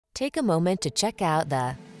Take a moment to check out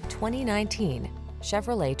the 2019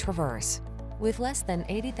 Chevrolet Traverse. With less than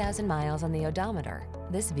 80,000 miles on the odometer,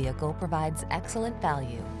 this vehicle provides excellent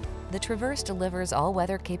value. The Traverse delivers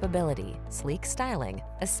all-weather capability, sleek styling,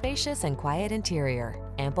 a spacious and quiet interior,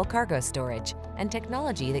 ample cargo storage, and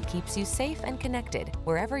technology that keeps you safe and connected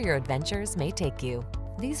wherever your adventures may take you.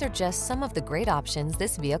 These are just some of the great options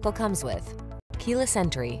this vehicle comes with: keyless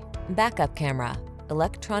entry, backup camera,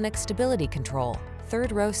 electronic stability control,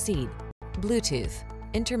 third-row seat, Bluetooth,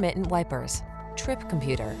 intermittent wipers, trip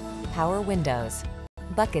computer, power windows,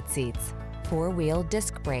 bucket seats, four-wheel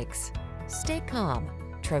disc brakes. Stay calm.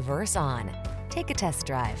 Traverse on. Take a test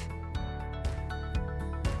drive.